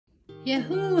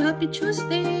Yahoo! Happy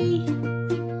Tuesday!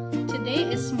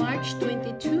 Today is March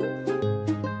 22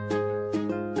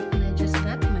 and I just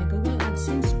got my Google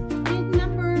Adsense PIN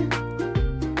number.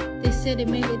 They said they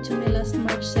made it to me last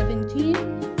March 17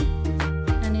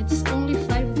 and it's only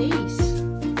 5 days.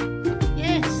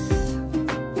 Yes!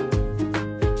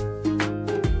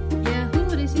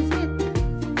 Yahoo! This is it!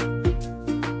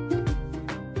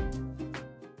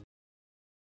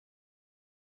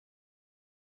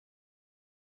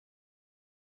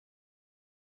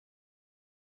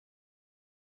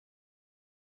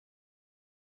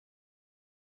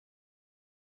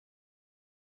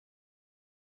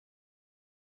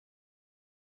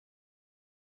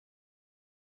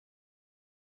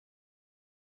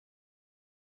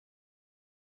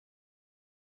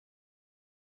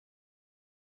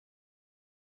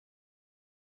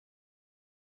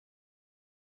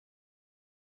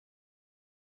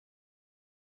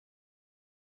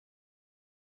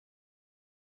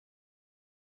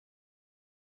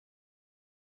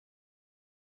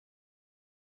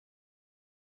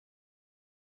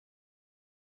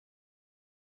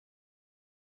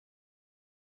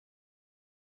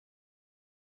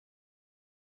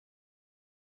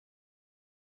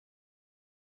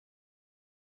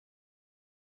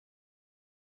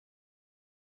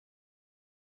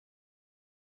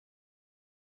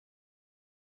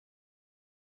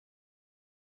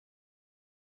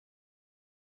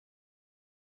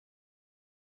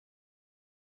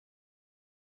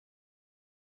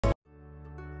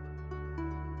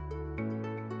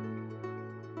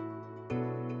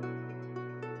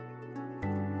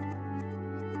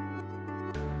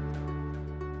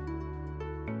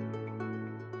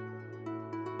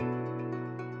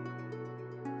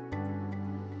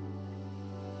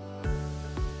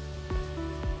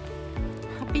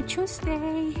 Happy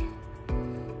Tuesday!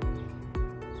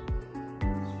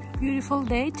 Beautiful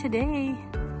day today.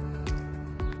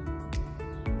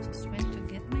 Just went to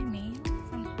get my mail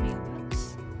from the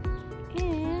mailbox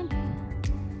and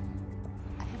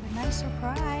I have a nice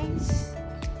surprise.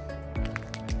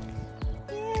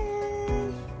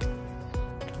 Yay!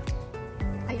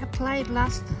 I applied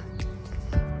last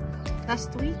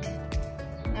week.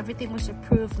 Everything was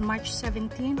approved March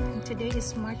 17 and today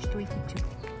is March 22.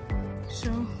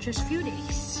 So just few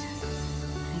days.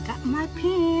 I got my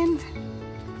pin.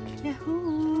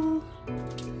 Yahoo!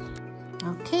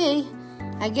 Okay,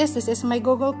 I guess this is my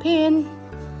Google pin.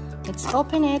 Let's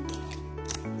open it.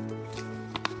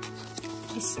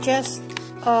 It's just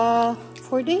 4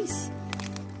 days.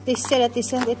 They said that they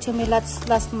sent it to me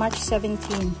last March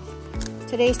 17.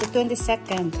 Today is the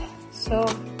 22nd, so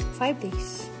 5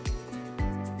 days.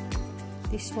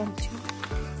 This one too.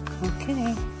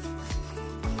 Okay.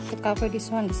 To cover this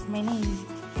one, this is my name.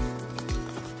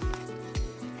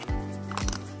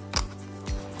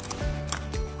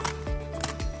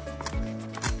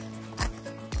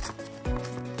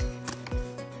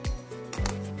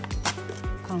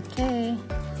 Okay.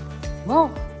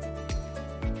 Whoa.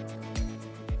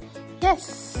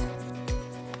 Yes.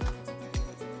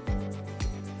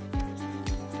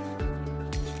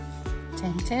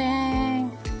 Tang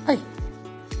tang. Ay.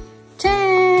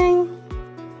 Tang.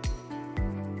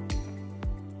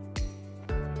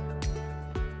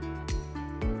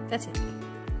 That's it.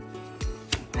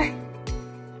 Ay.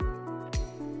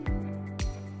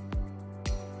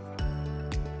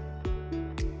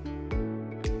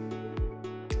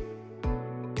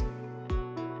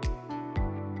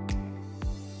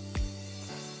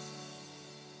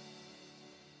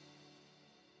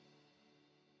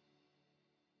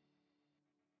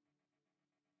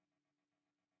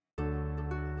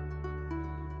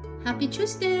 Happy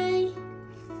Tuesday!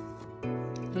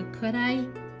 Look what I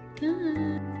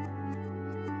got.